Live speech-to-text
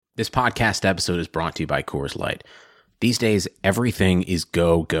This podcast episode is brought to you by Coors Light. These days, everything is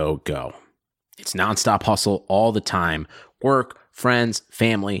go, go, go. It's nonstop hustle all the time. Work, friends,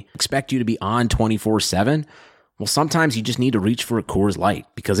 family expect you to be on 24/7. Well, sometimes you just need to reach for a Coors Light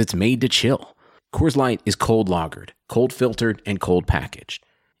because it's made to chill. Coors Light is cold lagered, cold filtered, and cold packaged.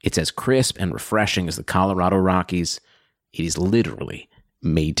 It's as crisp and refreshing as the Colorado Rockies. It is literally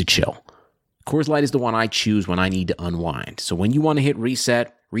made to chill. Coors Light is the one I choose when I need to unwind. So when you want to hit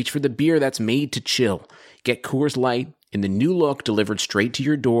reset, reach for the beer that's made to chill. Get Coors Light in the new look delivered straight to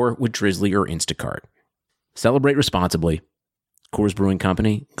your door with Drizzly or Instacart. Celebrate responsibly. Coors Brewing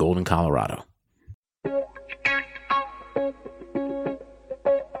Company, Golden, Colorado.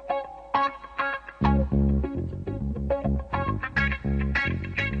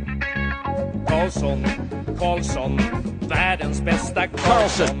 Karlsson, världens bästa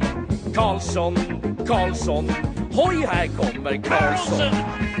Karlsson, hoj här kommer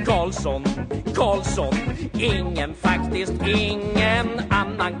Karlsson, ingen faktiskt, ingen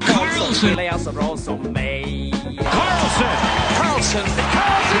annan Karlsson spelar jag så bra som mig. Karlsson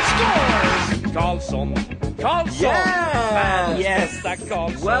scores! Karlsson, yes!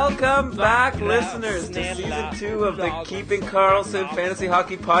 Welcome back, listeners, to Season 2 of the Keeping Karlsson Fantasy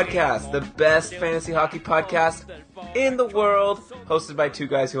Hockey Podcast, the best fantasy hockey podcast in the world, hosted by two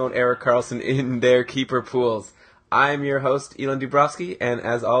guys who own Erik Karlsson in their keeper pools. I'm your host, Elon Dubrovsky, and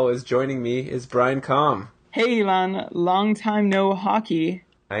as always, joining me is Brian Combe. Hey, Elon. Long time no hockey.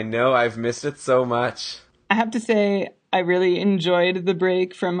 I know, I've missed it so much. I have to say, I really enjoyed the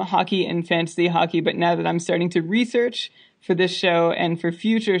break from hockey and fantasy hockey, but now that I'm starting to research for this show and for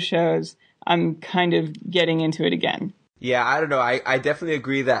future shows, I'm kind of getting into it again. Yeah, I don't know. I definitely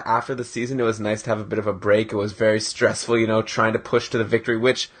agree that after the season, it was nice to have a bit of a break. It was very stressful, trying to push to the victory,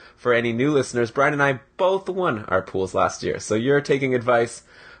 which, for any new listeners, Brian and I both won our pools last year. So you're taking advice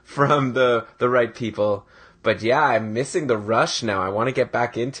from the right people. But yeah, I'm missing the rush now. I want to get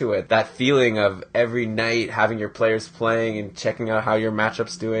back into it. That feeling of every night having your players playing and checking out how your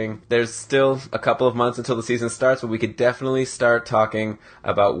matchup's doing. There's still a couple of months until the season starts, but we could definitely start talking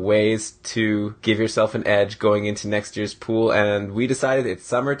about ways to give yourself an edge going into next year's pool. And we decided it's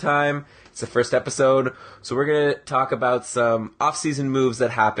summertime. It's the first episode, so we're going to talk about some off-season moves that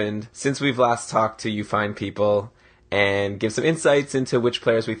happened since we've last talked to you fine people, and give some insights into which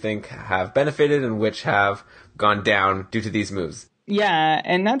players we think have benefited and which have gone down due to these moves. Yeah,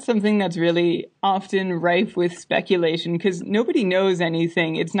 and that's something that's really often rife with speculation because nobody knows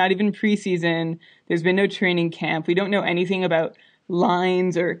anything. It's not even preseason. There's been no training camp. We don't know anything about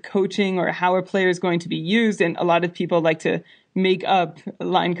lines or coaching or how a player is going to be used, and a lot of people like to make up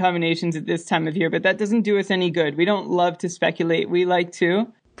line combinations at this time of year, but that doesn't do us any good. We don't love to speculate. We like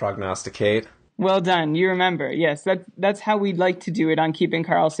to prognosticate. Well done. You remember. Yes, that's how we'd like to do it on Keeping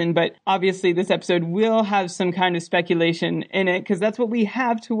Karlsson. But obviously this episode will have some kind of speculation in it because that's what we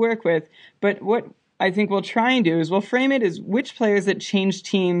have to work with. But what I think we'll try and do is we'll frame it as which players that change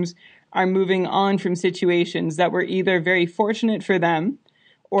teams are moving on from situations that were either very fortunate for them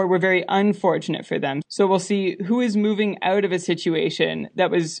or were very unfortunate for them. So we'll see who is moving out of a situation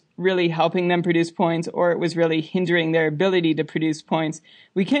that was really helping them produce points or it was really hindering their ability to produce points.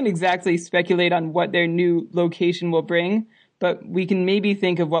 We can't exactly speculate on what their new location will bring, but we can maybe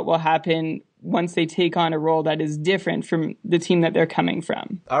think of what will happen once they take on a role that is different from the team that they're coming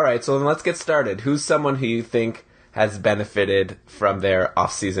from. All right, so then let's get started. Who's someone who you think has benefited from their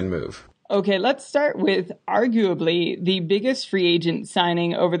off-season move? Okay, let's start with arguably the biggest free agent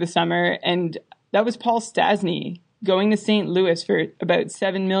signing over the summer, and that was Paul Stastny going to St. Louis for about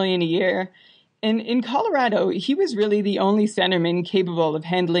 $7 million a year. And in Colorado, he was really the only centerman capable of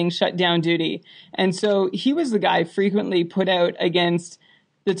handling shutdown duty. And so he was the guy frequently put out against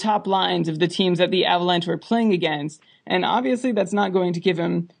the top lines of the teams that the Avalanche were playing against. And obviously that's not going to give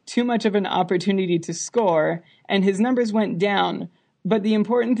him too much of an opportunity to score, and his numbers went down. But the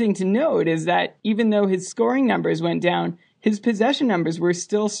important thing to note is that even though his scoring numbers went down, his possession numbers were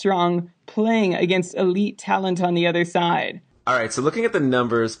still strong playing against elite talent on the other side. All right, so looking at the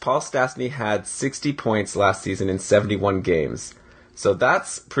numbers, Paul Stastny had 60 points last season in 71 games. So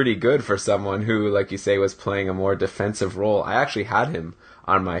that's pretty good for someone who, like you say, was playing a more defensive role. I actually had him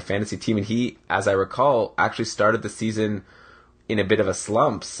on my fantasy team, and he, as I recall, actually started the season in a bit of a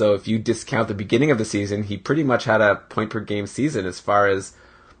slump. So if you discount the beginning of the season, he pretty much had a point per game season as far as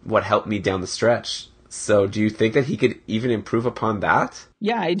what helped me down the stretch. So do you think that he could even improve upon that?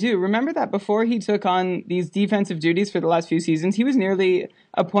 Yeah, I do. Remember that before he took on these defensive duties for the last few seasons, he was nearly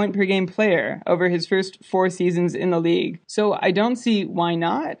a point per game player over his first 4 seasons in the league. So I don't see why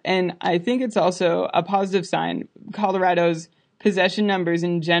not. And I think it's also a positive sign. Colorado's possession numbers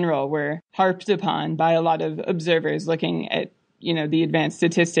in general were harped upon by a lot of observers looking at, the advanced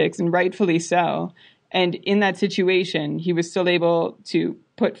statistics, and rightfully so. And in that situation, he was still able to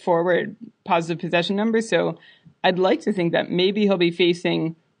put forward positive possession numbers. So I'd like to think that maybe he'll be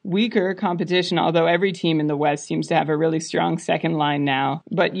facing weaker competition, although every team in the West seems to have a really strong second line now.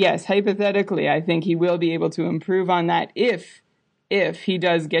 But yes, hypothetically, I think he will be able to improve on that if he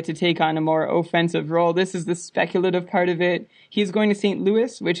does get to take on a more offensive role. This is the speculative part of it. He's going to St.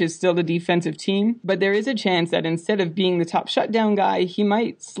 Louis, which is still the defensive team, but there is a chance that instead of being the top shutdown guy, he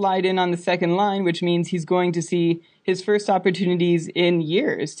might slide in on the second line, which means he's going to see his first opportunities in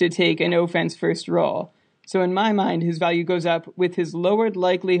years to take an offense first role. So in my mind, his value goes up with his lowered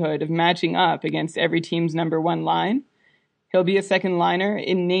likelihood of matching up against every team's number one line. He'll be a second liner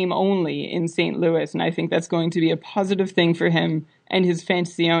in name only in St. Louis, and I think that's going to be a positive thing for him and his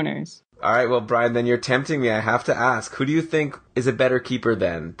fantasy owners. All right, well, Brian, then you're tempting me. I have to ask, who do you think is a better keeper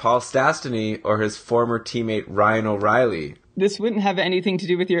then, Paul Stastny or his former teammate Ryan O'Reilly? This wouldn't have anything to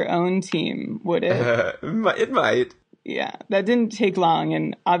do with your own team, would it? It might. Yeah, that didn't take long,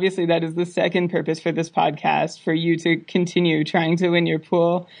 and obviously that is the second purpose for this podcast, for you to continue trying to win your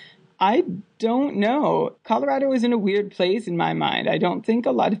pool. I don't know. Colorado is in a weird place in my mind. I don't think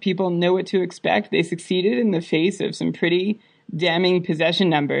a lot of people know what to expect. They succeeded in the face of some pretty damning possession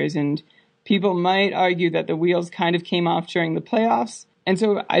numbers, and people might argue that the wheels kind of came off during the playoffs. And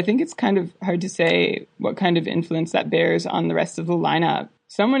so I think it's kind of hard to say what kind of influence that bears on the rest of the lineup.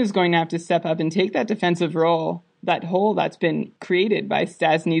 Someone is going to have to step up and take that defensive role, that hole that's been created by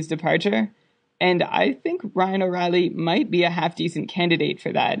Stastny's departure. And I think Ryan O'Reilly might be a half-decent candidate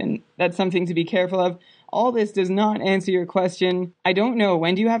for that, and that's something to be careful of. All this does not answer your question. I don't know.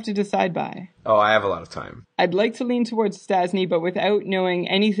 When do you have to decide by? Oh, I have a lot of time. I'd like to lean towards Stastny, but without knowing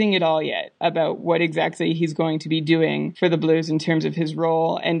anything at all yet about what exactly he's going to be doing for the Blues in terms of his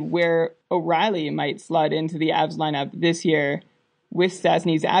role and where O'Reilly might slot into the Avs lineup this year with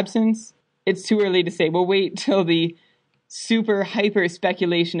Stastny's absence. It's too early to say. We'll wait till the super hyper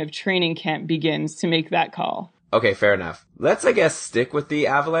speculation of training camp begins to make that call. Okay, fair enough. Let's, I guess, stick with the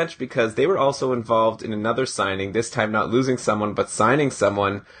Avalanche because they were also involved in another signing, this time not losing someone, but signing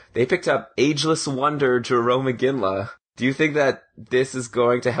someone. They picked up ageless wonder Jarome Iginla. Do you think that this is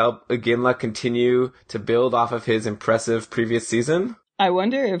going to help Iginla continue to build off of his impressive previous season? I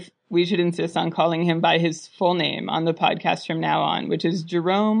wonder if we should insist on calling him by his full name on the podcast from now on, which is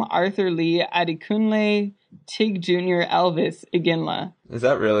Jarome Arthur Lee Adekunle Tig Jr. Elvis Iginla. Is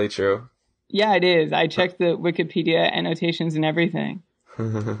that really true? Yeah, it is. I checked the Wikipedia annotations and everything.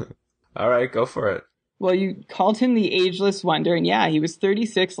 All right, go for it. Well, you called him the ageless wonder, and yeah, he was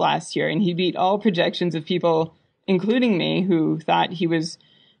 36 last year, and he beat all projections of people, including me, who thought he was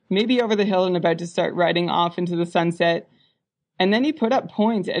maybe over the hill and about to start riding off into the sunset. And then he put up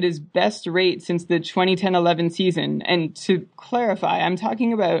points at his best rate since the 2010-11 season. And to clarify, I'm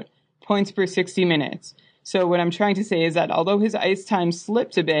talking about points per 60 minutes. So what I'm trying to say is that although his ice time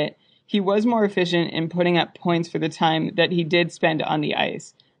slipped a bit, he was more efficient in putting up points for the time that he did spend on the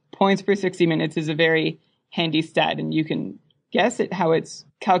ice. Points per 60 minutes is a very handy stat, and you can guess at how it's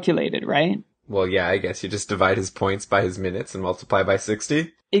calculated, right? Well, yeah, I guess you just divide his points by his minutes and multiply by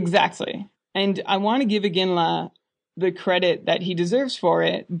 60. Exactly. And I want to give Iginla the credit that he deserves for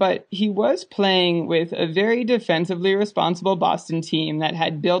it, but he was playing with a very defensively responsible Boston team that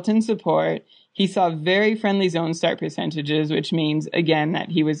had built-in support. He saw very friendly zone start percentages, which means, again, that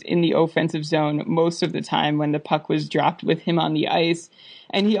he was in the offensive zone most of the time when the puck was dropped with him on the ice.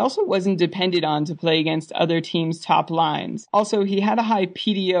 And he also wasn't depended on to play against other teams' top lines. Also, he had a high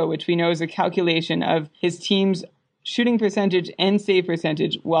PDO, which we know is a calculation of his team's shooting percentage and save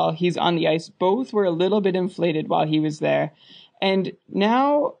percentage while he's on the ice. Both were a little bit inflated while he was there. And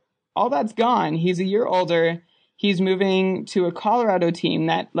now all that's gone. He's a year older. He's moving to a Colorado team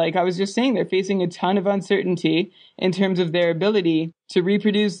that, like I was just saying, they're facing a ton of uncertainty in terms of their ability to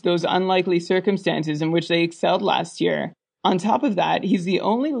reproduce those unlikely circumstances in which they excelled last year. On top of that, he's the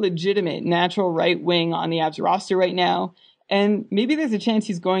only legitimate natural right wing on the Avs roster right now. And maybe there's a chance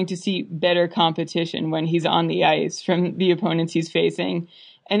he's going to see better competition when he's on the ice from the opponents he's facing.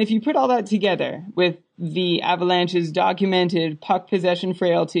 And if you put all that together with the Avalanche's documented puck possession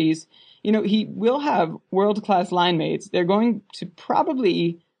frailties, you know, he will have world-class line mates. They're going to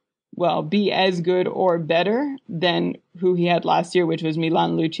probably, well, be as good or better than who he had last year, which was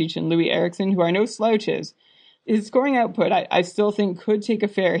Milan Lucic and Louis Eriksson, who are no slouches. His scoring output, I still think, could take a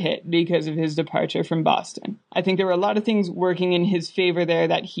fair hit because of his departure from Boston. I think there were a lot of things working in his favor there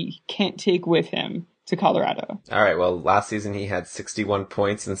that he can't take with him to Colorado. All right, well, last season he had 61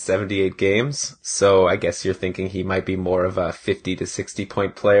 points in 78 games, so I guess you're thinking he might be more of a 50 to 60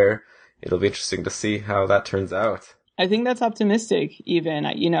 point player. It'll be interesting to see how that turns out. I think that's optimistic, even.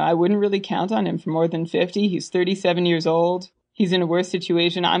 I wouldn't really count on him for more than 50. He's 37 years old. He's in a worse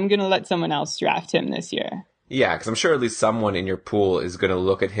situation. I'm going to let someone else draft him this year. Yeah, because I'm sure at least someone in your pool is going to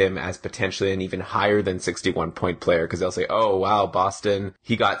look at him as potentially an even higher than 61 point player, because they'll say, oh, wow, Boston,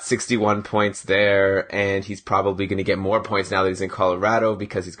 he got 61 points there, and he's probably going to get more points now that he's in Colorado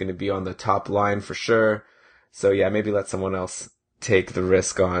because he's going to be on the top line for sure. So yeah, maybe let someone else take the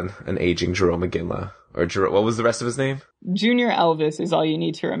risk on an aging Jarome Iginla. Or what was the rest of his name? Junior Elvis is all you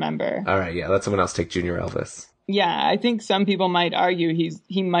need to remember. All right, yeah, let someone else take Junior Elvis. Yeah, I think some people might argue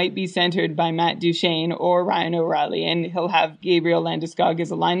he might be centered by Matt Duchene or Ryan O'Reilly, and he'll have Gabriel Landeskog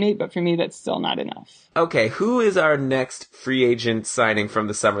as a line mate, but for me, that's still not enough. Okay, who is our next free agent signing from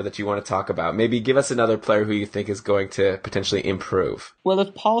the summer that you want to talk about? Maybe give us another player who you think is going to potentially improve. Well,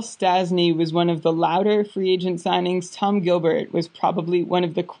 if Paul Stastny was one of the louder free agent signings, Tom Gilbert was probably one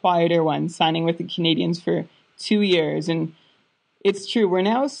of the quieter ones, signing with the Canadiens for 2 years, and it's true, we're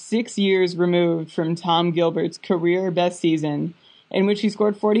now 6 years removed from Tom Gilbert's career best season, in which he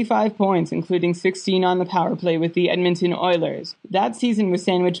scored 45 points, including 16 on the power play with the Edmonton Oilers. That season was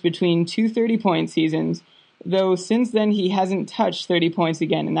sandwiched between two 30-point seasons, though since then he hasn't touched 30 points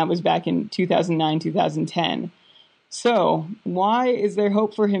again, and that was back in 2009-2010. So, why is there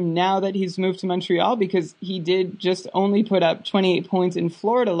hope for him now that he's moved to Montreal? Because he did just only put up 28 points in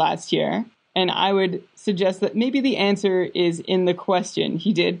Florida last year. And I would suggest that maybe the answer is in the question.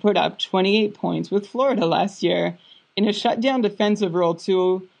 He did put up 28 points with Florida last year in a shutdown defensive role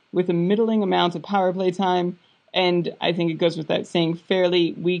too, with a middling amount of power play time, and I think it goes without saying,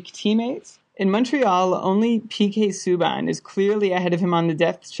 fairly weak teammates. In Montreal, only PK Subban is clearly ahead of him on the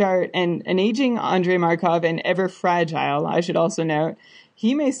depth chart, and an aging Andrei Markov and ever fragile, I should also note,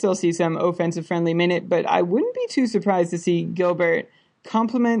 he may still see some offensive-friendly minute, but I wouldn't be too surprised to see Gilbert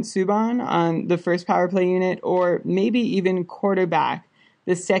complement Subban on the first power play unit, or maybe even quarterback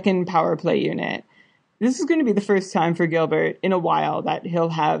the second power play unit. This is going to be the first time for Gilbert in a while that he'll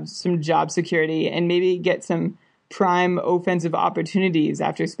have some job security and maybe get some prime offensive opportunities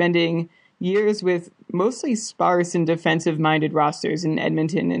after spending years with mostly sparse and defensive-minded rosters in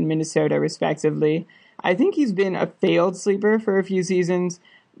Edmonton and Minnesota, respectively. I think he's been a failed sleeper for a few seasons,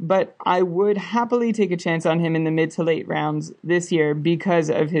 but I would happily take a chance on him in the mid to late rounds this year because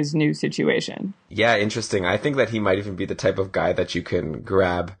of his new situation. Yeah, interesting. I think that he might even be the type of guy that you can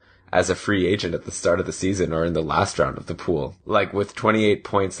grab as a free agent at the start of the season or in the last round of the pool. Like with 28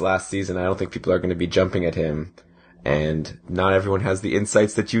 points last season, I don't think people are going to be jumping at him. And not everyone has the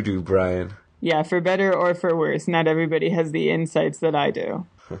insights that you do, Brian. Yeah, for better or for worse, not everybody has the insights that I do.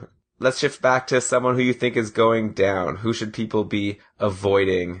 Let's shift back to someone who you think is going down. Who should people be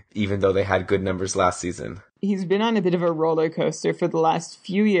avoiding, even though they had good numbers last season? He's been on a bit of a roller coaster for the last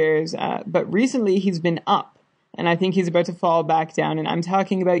few years, but recently he's been up, and I think he's about to fall back down. And I'm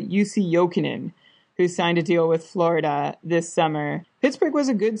talking about Jussi Jokinen, who signed a deal with Florida this summer. Pittsburgh was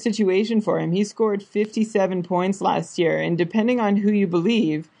a good situation for him. He scored 57 points last year, and depending on who you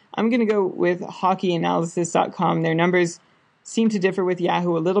believe, I'm going to go with hockeyanalysis.com. Their numbers seem to differ with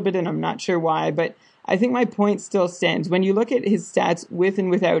Yahoo a little bit, and I'm not sure why, but I think my point still stands. When you look at his stats with and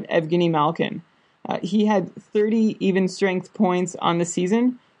without Evgeny Malkin, he had 30 even-strength points on the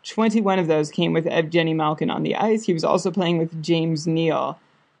season. 21 of those came with Evgeny Malkin on the ice. He was also playing with James Neal.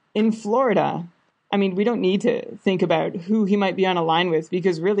 In Florida, I mean, we don't need to think about who he might be on a line with,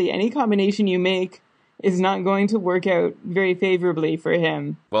 because really any combination you make is not going to work out very favorably for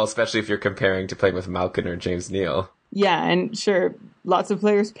him. Well, especially if you're comparing to playing with Malkin or James Neal. Yeah, and sure, lots of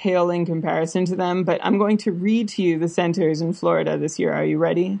players pale in comparison to them, but I'm going to read to you the centers in Florida this year. Are you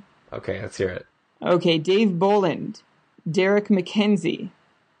ready? Okay, let's hear it. Okay, Dave Bolland, Derek McKenzie,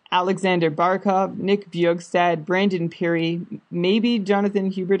 Alexander Barkov, Nick Bjugstad, Brandon Peary, maybe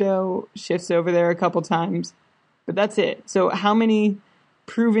Jonathan Huberdeau shifts over there a couple times, but that's it. So how many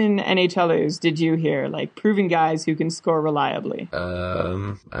proven NHLers did you hear? Like, proven guys who can score reliably?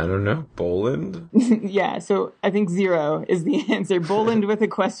 I don't know. Bolland? Yeah, so I think 0 is the answer. Bolland with a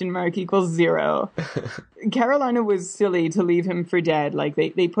question mark equals 0. Carolina was silly to leave him for dead. Like,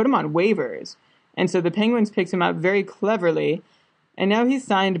 they put him on waivers. And so the Penguins picked him up very cleverly. And now he's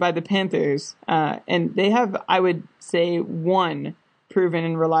signed by the Panthers. And they have, I would say, one proven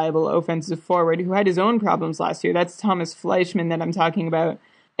and reliable offensive forward who had his own problems last year. That's Thomas Fleischmann that I'm talking about.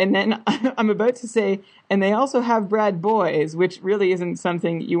 And then I'm about to say, and they also have Brad Boyes, which really isn't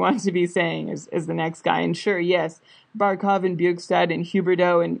something you want to be saying as the next guy. And sure, yes, Barkov and Bjugstad and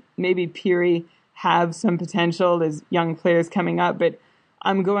Huberdeau and maybe Peary have some potential as young players coming up, but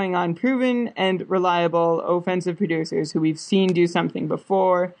I'm going on proven and reliable offensive producers who we've seen do something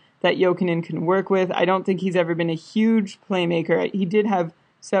before that Jokinen can work with. I don't think he's ever been a huge playmaker. He did have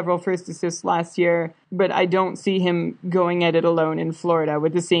several first assists last year, but I don't see him going at it alone in Florida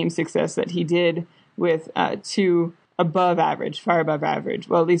with the same success that he did with two above average, far above average,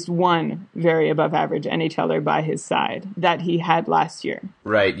 well, at least one very above average NHLer by his side that he had last year.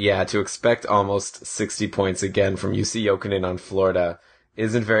 Right, yeah, to expect almost 60 points again from UC Jokinen on Florida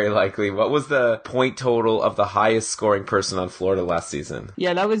isn't very likely. What was the point total of the highest scoring person on Florida last season?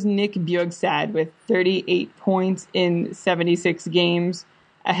 Yeah, that was Nick Bjugstad with 38 points in 76 games,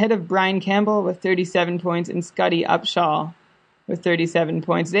 ahead of Brian Campbell with 37 points and Scotty Upshaw with 37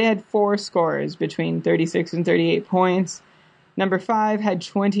 points. They had 4 scorers between 36 and 38 points. Number 5 had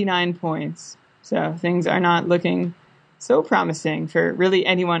 29 points. So things are not looking so promising for really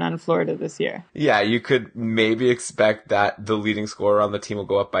anyone on Florida this year. Yeah, you could maybe expect that the leading scorer on the team will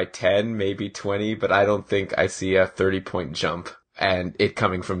go up by 10, maybe 20, but I don't think I see a 30-point jump and it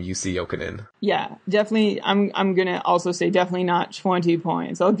coming from UC Jokinen. Yeah, definitely. I'm going to also say definitely not 20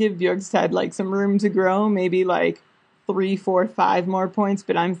 points. I'll give Bjugstad like some room to grow, maybe like 3, 4, 5 more points,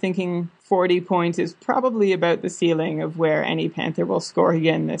 but I'm thinking 40 points is probably about the ceiling of where any Panther will score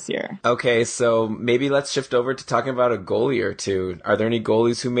again this year. Okay, so maybe let's shift over to talking about a goalie or two. Are there any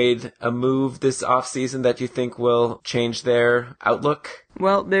goalies who made a move this offseason that you think will change their outlook?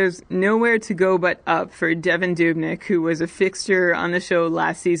 Well, there's nowhere to go but up for Devan Dubnyk, who was a fixture on the show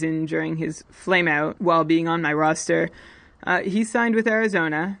last season during his flameout while being on my roster. He signed with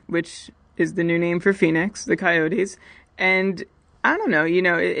Arizona, which is the new name for Phoenix, the Coyotes, and I don't know,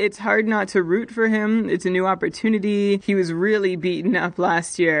 it's hard not to root for him. It's a new opportunity. He was really beaten up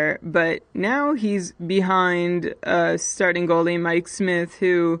last year, but now he's behind starting goalie Mike Smith,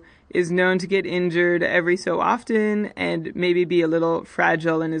 who is known to get injured every so often and maybe be a little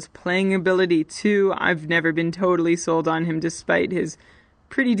fragile in his playing ability too. I've never been totally sold on him despite his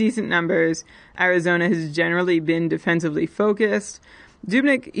pretty decent numbers. Arizona has generally been defensively focused.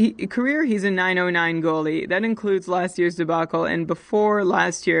 Dubnyk, career, he's a .909 goalie. That includes last year's debacle, and before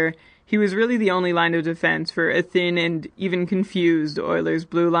last year, he was really the only line of defense for a thin and even confused Oilers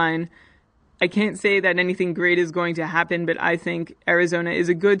blue line. I can't say that anything great is going to happen, but I think Arizona is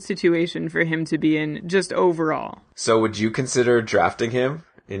a good situation for him to be in, just overall. So would you consider drafting him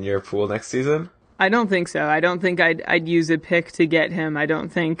in your pool next season? I don't think so. I don't think I'd use a pick to get him. I don't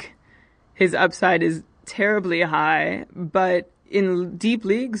think his upside is terribly high, but in deep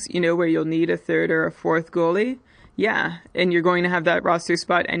leagues, where you'll need a third or a fourth goalie, yeah, and you're going to have that roster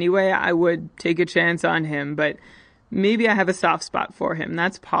spot anyway, I would take a chance on him, but maybe I have a soft spot for him.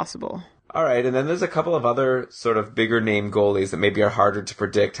 That's possible. All right, and then there's a couple of other sort of bigger name goalies that maybe are harder to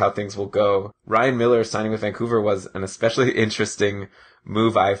predict how things will go. Ryan Miller signing with Vancouver was an especially interesting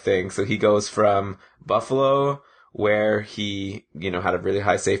move, I think. So he goes from Buffalo, where he, had a really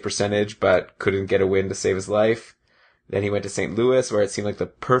high save percentage, but couldn't get a win to save his life. Then he went to St. Louis, where it seemed like the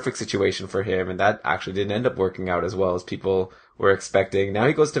perfect situation for him, and that actually didn't end up working out as well as people were expecting. Now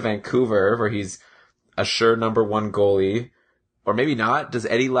he goes to Vancouver, where he's a sure number 1 goalie. Or maybe not. Does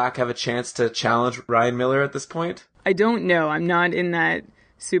Eddie Lack have a chance to challenge Ryan Miller at this point? I don't know. I'm not in that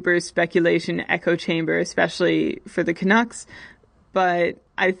super speculation echo chamber, especially for the Canucks. But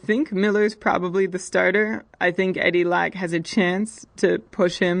I think Miller's probably the starter. I think Eddie Lack has a chance to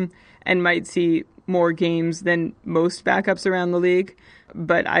push him and might see more games than most backups around the league.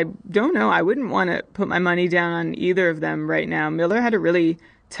 But I don't know. I wouldn't want to put my money down on either of them right now. Miller had a really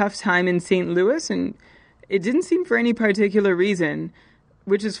tough time in St. Louis, and it didn't seem for any particular reason,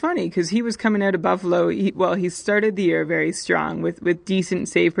 which is funny because he was coming out of Buffalo. He started the year very strong with decent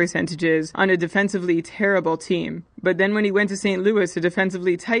save percentages on a defensively terrible team. But then when he went to St. Louis, a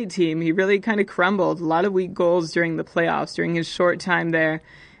defensively tight team, he really kind of crumbled. A lot of weak goals during the playoffs, during his short time there.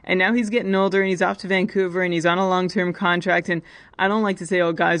 And now he's getting older and he's off to Vancouver and he's on a long-term contract. And I don't like to say,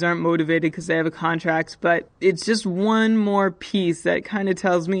 guys aren't motivated because they have a contract, but it's just one more piece that kind of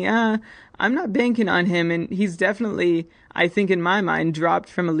tells me, I'm not banking on him. And he's definitely, I think in my mind, dropped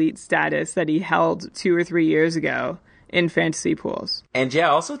from elite status that he held 2 or 3 years ago in fantasy pools. And yeah,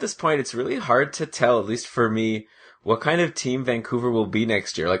 also at this point, it's really hard to tell, at least for me, what kind of team Vancouver will be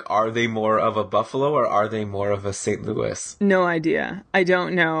next year. Like, are they more of a Buffalo or are they more of a St. Louis? No idea. I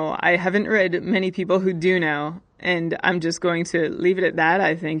don't know. I haven't read many people who do know, and I'm just going to leave it at that,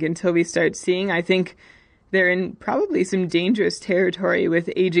 I think, until we start seeing. I think they're in probably some dangerous territory with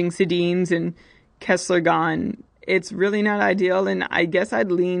aging Sedins and Kessler gone. It's really not ideal, and I guess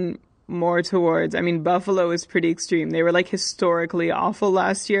I'd lean more towards, Buffalo is pretty extreme. They were, historically awful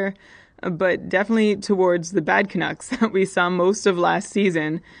last year. but definitely towards the bad Canucks that we saw most of last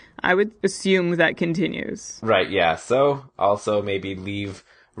season. I would assume that continues. Right, yeah. So also maybe leave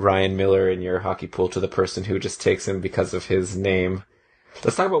Ryan Miller in your hockey pool to the person who just takes him because of his name.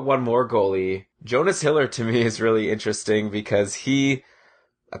 Let's talk about one more goalie. Jonas Hiller to me is really interesting because he,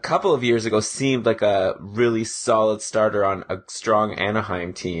 a couple of years ago, seemed like a really solid starter on a strong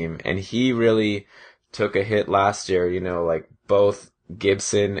Anaheim team. And he really took a hit last year. You know, like both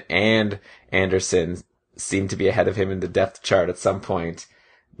Gibson and Anderson seemed to be ahead of him in the depth chart at some point.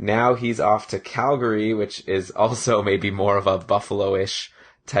 Now he's off to Calgary, which is also maybe more of a Buffalo-ish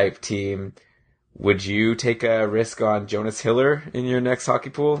type team. Would you take a risk on Jonas Hiller in your next hockey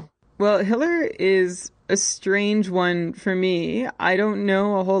pool? Well, Hiller is a strange one for me. I don't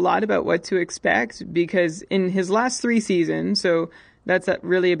know a whole lot about what to expect because in his last 3 seasons, so that's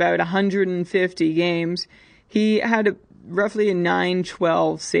really about 150 games, he had roughly a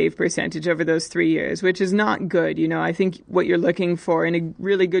 .912 save percentage over those 3 years, which is not good. You know, I think what you're looking for in a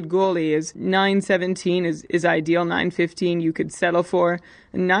really good goalie is .917 is ideal. .915 you could settle for.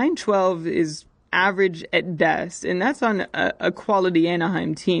 .912 is average at best, and that's on a quality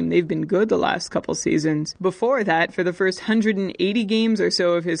Anaheim team. They've been good the last couple seasons. Before that, for the first 180 games or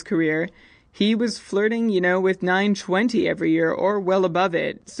so of his career, he was flirting, you know, with .920 every year or well above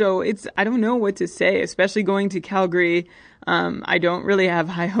it. So I don't know what to say, especially going to Calgary. I don't really have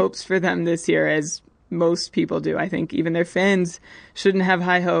high hopes for them this year, as most people do. I think even their fans shouldn't have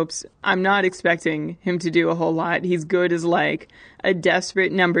high hopes. I'm not expecting him to do a whole lot. He's good as like a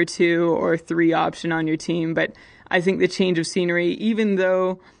desperate number 2 or 3 option on your team, but I think the change of scenery, even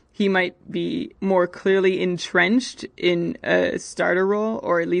though he might be more clearly entrenched in a starter role,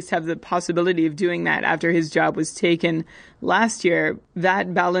 or at least have the possibility of doing that after his job was taken last year,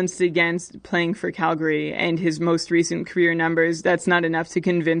 that balanced against playing for Calgary and his most recent career numbers, that's not enough to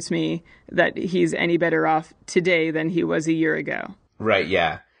convince me that he's any better off today than he was a year ago. Right,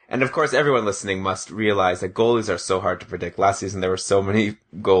 yeah. And of course, everyone listening must realize that goalies are so hard to predict. Last season, there were so many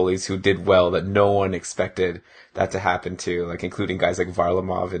goalies who did well that no one expected that to happen to, like including guys like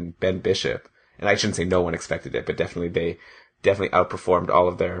Varlamov and Ben Bishop. And I shouldn't say no one expected it, but they definitely outperformed all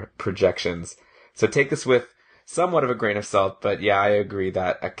of their projections. So take this with somewhat of a grain of salt, but yeah, I agree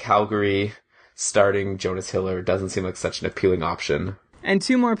that a Calgary starting Jonas Hiller doesn't seem like such an appealing option. And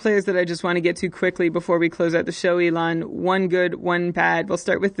 2 more players that I just want to get to quickly before we close out the show, Elon. One good, one bad. We'll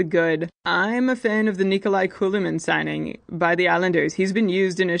start with the good. I'm a fan of the Nikolai Kulemin signing by the Islanders. He's been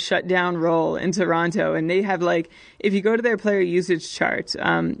used in a shutdown role in Toronto, and they have, like, if you go to their player usage chart,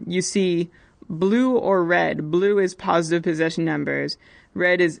 you see blue or red. Blue is positive possession numbers.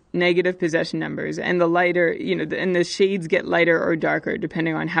 Red is negative possession numbers, and the lighter, you know, and the shades get lighter or darker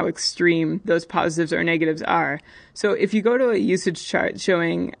depending on how extreme those positives or negatives are. So if you go to a usage chart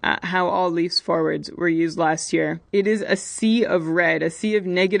showing how all Leafs forwards were used last year, it is a sea of red, a sea of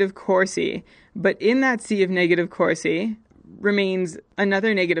negative Corsi. But in that sea of negative Corsi remains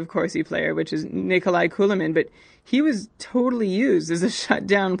another negative Corsi player, which is Nikolai Kulemin, but he was totally used as a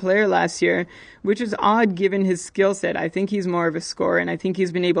shutdown player last year, which is odd given his skill set. I think he's more of a scorer, and I think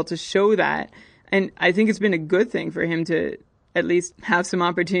he's been able to show that. And I think it's been a good thing for him to at least have some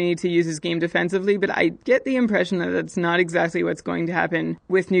opportunity to use his game defensively, but I get the impression that that's not exactly what's going to happen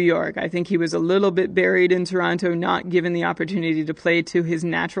with New York. I think he was a little bit buried in Toronto, not given the opportunity to play to his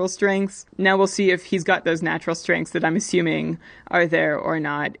natural strengths. Now we'll see if he's got those natural strengths that I'm assuming are there or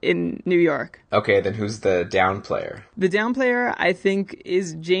not in New York. Okay, then who's the down player? The down player, I think,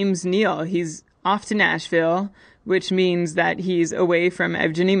 is James Neal. He's off to Nashville, which means that he's away from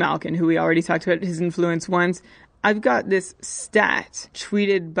Evgeny Malkin, who we already talked about his influence once. I've got this stat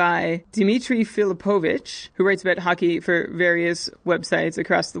tweeted by Dmitry Filipovich, who writes about hockey for various websites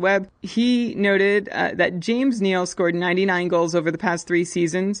across the web. He noted that James Neal scored 99 goals over the past 3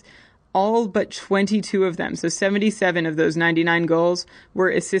 seasons. All but 22 of them, so 77 of those 99 goals,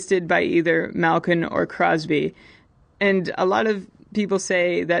 were assisted by either Malkin or Crosby. And a lot of people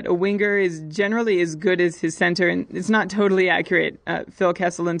say that a winger is generally as good as his center, and it's not totally accurate. Phil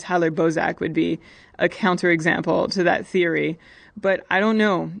Kessel and Tyler Bozak would be a counterexample to that theory. But I don't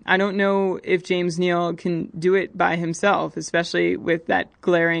know. I don't know if James Neal can do it by himself, especially with that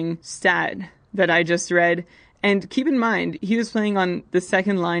glaring stat that I just read. And keep in mind, he was playing on the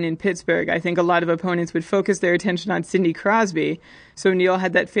second line in Pittsburgh. I think a lot of opponents would focus their attention on Sidney Crosby. So Neal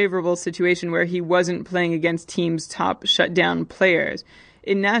had that favorable situation where he wasn't playing against teams' top shutdown players.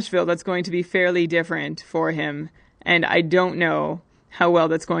 In Nashville, that's going to be fairly different for him. And I don't know how well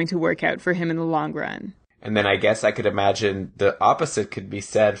that's going to work out for him in the long run. And then I guess I could imagine the opposite could be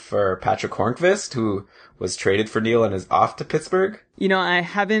said for Patrick Hornqvist, who was traded for Neil and is off to Pittsburgh. You know, I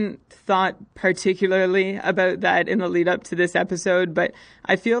haven't thought particularly about that in the lead up to this episode, but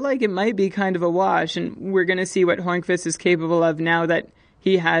I feel like it might be kind of a wash, and we're going to see what Hornqvist is capable of now that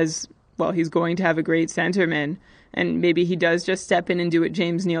he has, well, he's going to have a great centerman, and maybe he does just step in and do what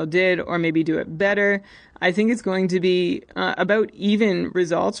James Neal did, or maybe do it better. I think it's going to be about even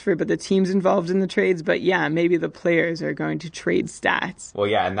results for the teams involved in the trades, but yeah, maybe the players are going to trade stats. Well,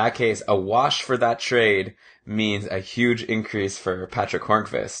 yeah, in that case, a wash for that trade means a huge increase for Patrick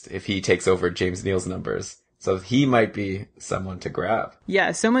Hornqvist if he takes over James Neal's numbers. So he might be someone to grab.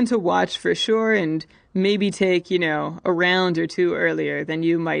 Yeah, someone to watch for sure, and maybe take, a round or two earlier than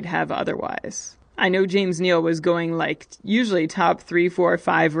you might have otherwise. I know James Neal was going usually top 3, 4,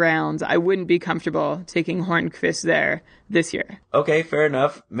 5 rounds. I wouldn't be comfortable taking Hornqvist there this year. Okay, fair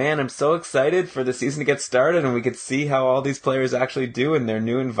enough. Man, I'm so excited for the season to get started and we could see how all these players actually do in their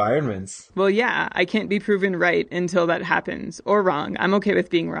new environments. Well, yeah, I can't be proven right until that happens. Or wrong. I'm okay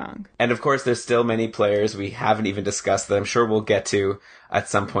with being wrong. And of course, there's still many players we haven't even discussed that I'm sure we'll get to at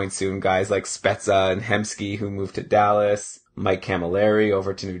some point soon. Guys like Spezza and Hemsky who moved to Dallas, Mike Camilleri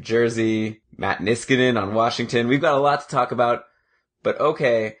over to New Jersey, Matt Niskanen on Washington. We've got a lot to talk about. But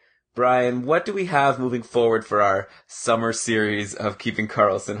okay, Brian, what do we have moving forward for our summer series of Keeping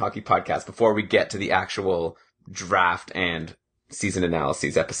Karlsson Hockey Podcast before we get to the actual draft and season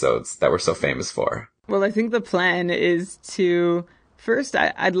analyses episodes that we're so famous for? Well, I think the plan is to... First,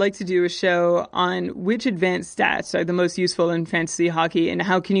 I'd like to do a show on which advanced stats are the most useful in fantasy hockey and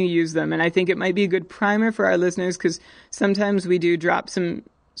how can you use them. And I think it might be a good primer for our listeners because sometimes we do drop some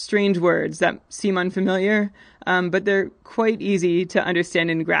strange words that seem unfamiliar, but they're quite easy to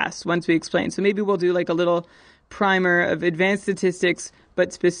understand and grasp once we explain. So maybe we'll do a little primer of advanced statistics,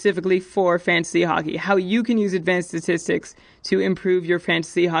 but specifically for fantasy hockey, how you can use advanced statistics to improve your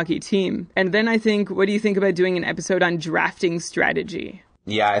fantasy hockey team. And then I think, what do you think about doing an episode on drafting strategy?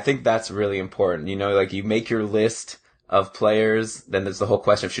 Yeah, I think that's really important. You make your list of players, then there's the whole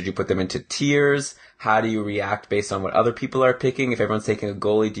question of should you put them into tiers? How do you react based on what other people are picking? If everyone's taking a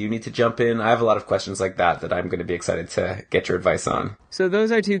goalie, do you need to jump in? I have a lot of questions like that I'm going to be excited to get your advice on. So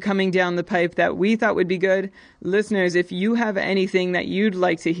those are two coming down the pipe that we thought would be good. Listeners, if you have anything that you'd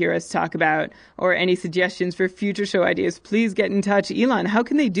like to hear us talk about or any suggestions for future show ideas, please get in touch. Elon, how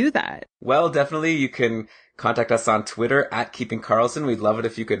can they do that? Well, definitely you can contact us on Twitter at Keeping Karlsson. We'd love it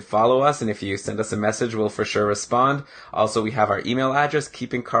if you could follow us, and if you send us a message, we'll for sure respond. Also, we have our email address,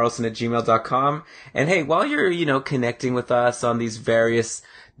 keepingkarlsson@gmail.com. And hey, while you're, connecting with us on these various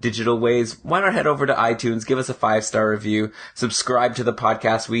digital ways, why not head over to iTunes, give us a 5-star review, subscribe to the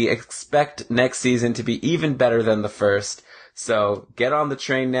podcast. We expect next season to be even better than the first. So get on the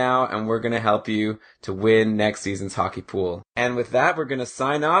train now, and we're going to help you to win next season's hockey pool. And with that, we're going to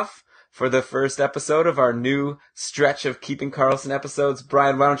sign off for the first episode of our new stretch of Keeping Karlsson episodes.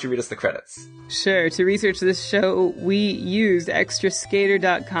 Brian, why don't you read us the credits? Sure. To research this show, we used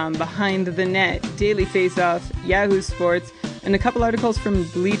extraskater.com, Behind the Net, Daily Faceoff, Yahoo Sports, and a couple articles from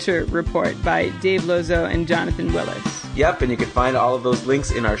Bleacher Report by Dave Lozo and Jonathan Willis. Yep, and you can find all of those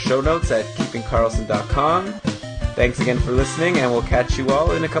links in our show notes at keepingkarlsson.com. Thanks again for listening, and we'll catch you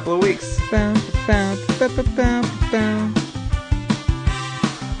all in a couple of weeks. Bow, bow, bow, bow, bow, bow.